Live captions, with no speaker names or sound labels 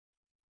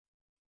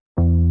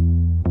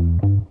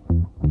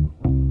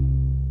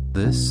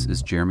This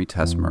is Jeremy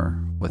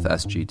Tesmer with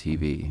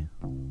SGTV.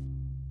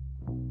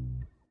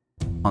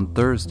 On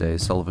Thursday,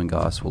 Sullivan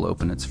Goss will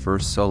open its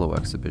first solo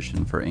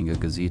exhibition for Inga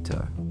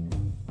Guzyte.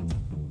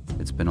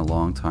 It's been a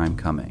long time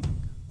coming.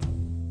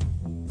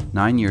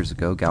 9 years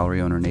ago,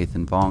 gallery owner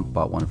Nathan Vonk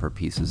bought one of her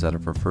pieces out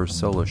of her first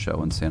solo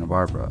show in Santa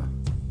Barbara.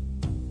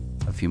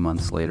 A few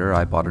months later,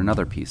 I bought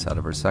another piece out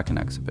of her second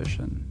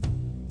exhibition.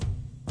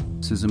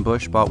 Susan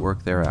Bush bought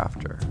work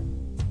thereafter.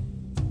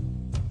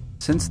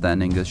 Since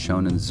then, Inga's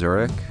shown in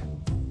Zurich,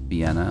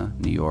 Vienna,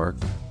 New York,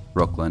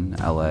 Brooklyn,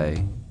 LA,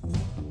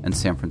 and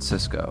San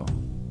Francisco.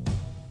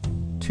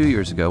 2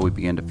 years ago, we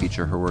began to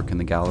feature her work in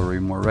the gallery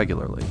more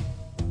regularly.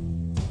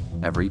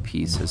 Every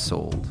piece has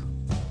sold.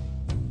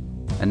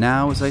 And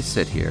now, as I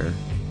sit here,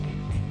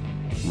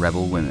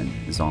 Rebel Women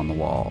is on the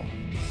wall,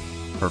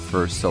 her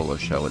first solo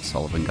show at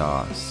Sullivan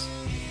Goss.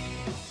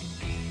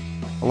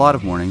 A lot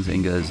of mornings,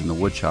 Inga is in the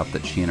woodshop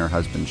that she and her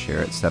husband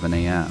share at 7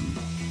 a.m.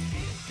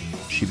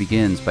 She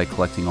begins by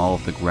collecting all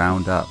of the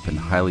ground-up and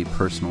highly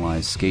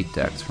personalized skate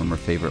decks from her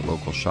favorite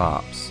local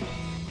shops.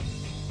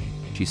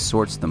 She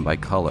sorts them by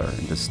color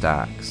into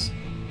stacks.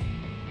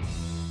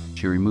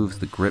 She removes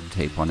the grip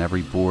tape on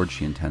every board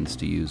she intends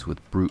to use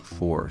with brute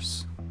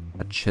force,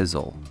 a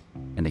chisel,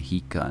 and a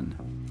heat gun.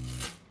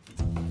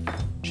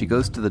 She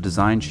goes to the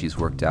design she's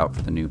worked out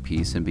for the new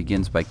piece and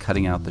begins by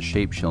cutting out the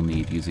shape she'll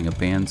need using a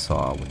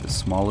bandsaw with the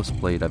smallest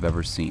blade I've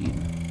ever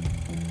seen.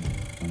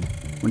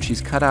 When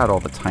she's cut out all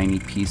the tiny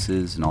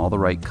pieces and all the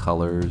right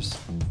colors,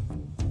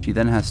 she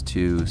then has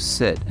to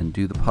sit and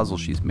do the puzzle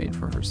she's made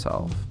for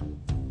herself.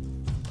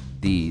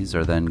 These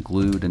are then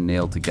glued and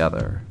nailed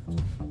together.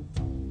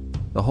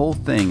 The whole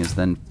thing is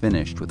then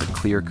finished with a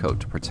clear coat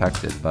to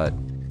protect it, but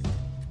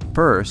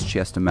first she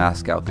has to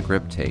mask out the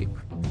grip tape,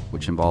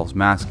 which involves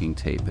masking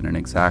tape and an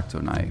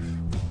X-Acto knife.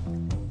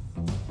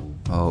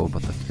 Oh,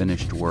 but the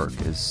finished work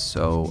is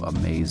so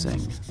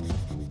amazing.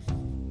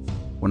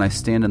 When I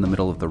stand in the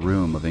middle of the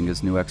room of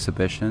Inga's new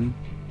exhibition,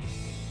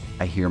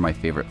 I hear my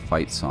favorite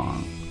fight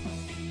song.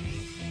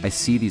 I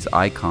see these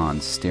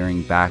icons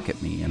staring back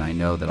at me, and I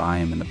know that I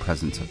am in the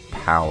presence of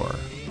power.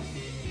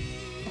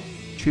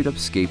 Chewed-up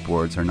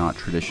skateboards are not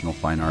traditional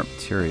fine art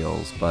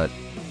materials, but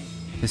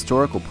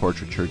historical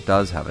portraiture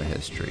does have a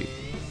history,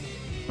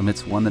 and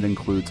it's one that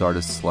includes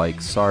artists like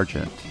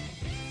Sargent,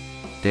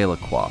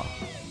 Delacroix,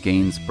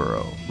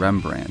 Gainsborough,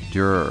 Rembrandt,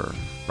 Dürer,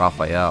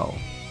 Raphael.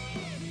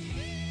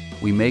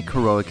 We make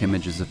heroic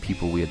images of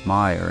people we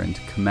admire and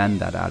to commend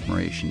that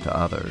admiration to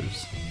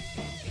others.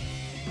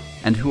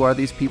 And who are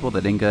these people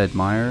that Inga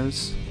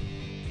admires?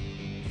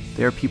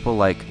 They are people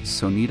like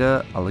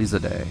Sonita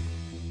Alizadeh,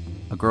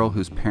 a girl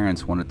whose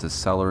parents wanted to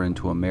sell her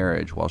into a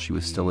marriage while she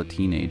was still a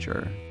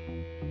teenager.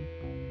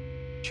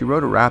 She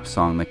wrote a rap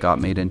song that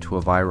got made into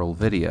a viral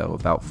video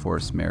about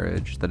forced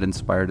marriage that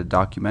inspired a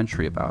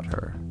documentary about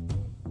her.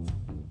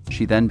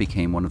 She then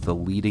became one of the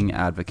leading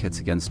advocates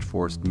against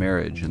forced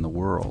marriage in the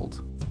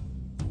world.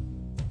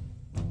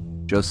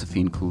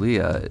 Josephine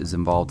Kulia is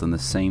involved in the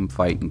same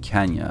fight in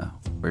Kenya,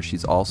 where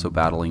she's also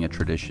battling a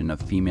tradition of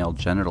female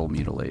genital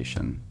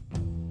mutilation.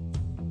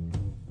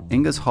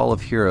 Inga's Hall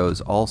of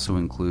Heroes also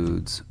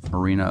includes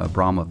Marina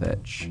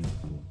Abramovich,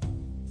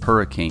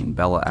 Hurricane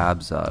Bella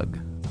Abzug,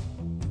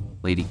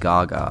 Lady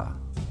Gaga,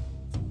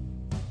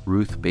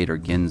 Ruth Bader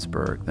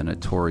Ginsburg, the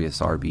notorious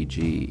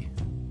RBG,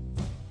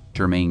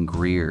 Germaine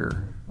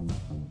Greer,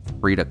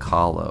 Frida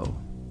Kahlo,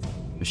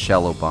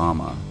 Michelle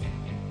Obama,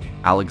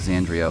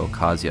 Alexandria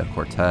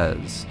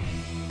Ocasio-Cortez,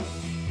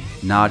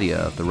 Nadia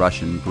of the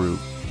Russian group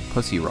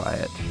Pussy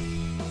Riot,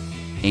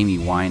 Amy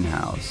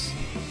Winehouse,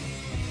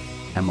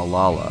 and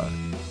Malala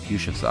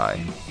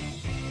Yousafzai.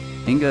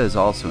 Inga is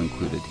also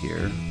included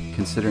here,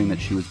 considering that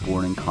she was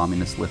born in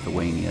communist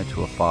Lithuania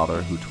to a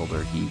father who told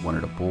her he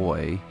wanted a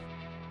boy.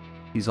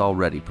 She's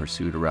already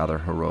pursued a rather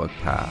heroic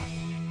path.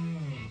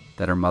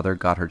 That her mother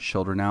got her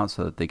children out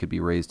so that they could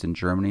be raised in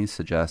Germany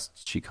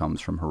suggests she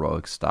comes from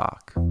heroic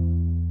stock.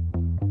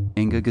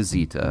 Inga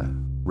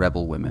Guzyte,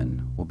 Rebel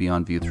Women, will be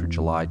on view through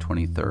July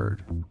 23rd.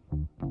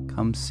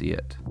 Come see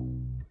it.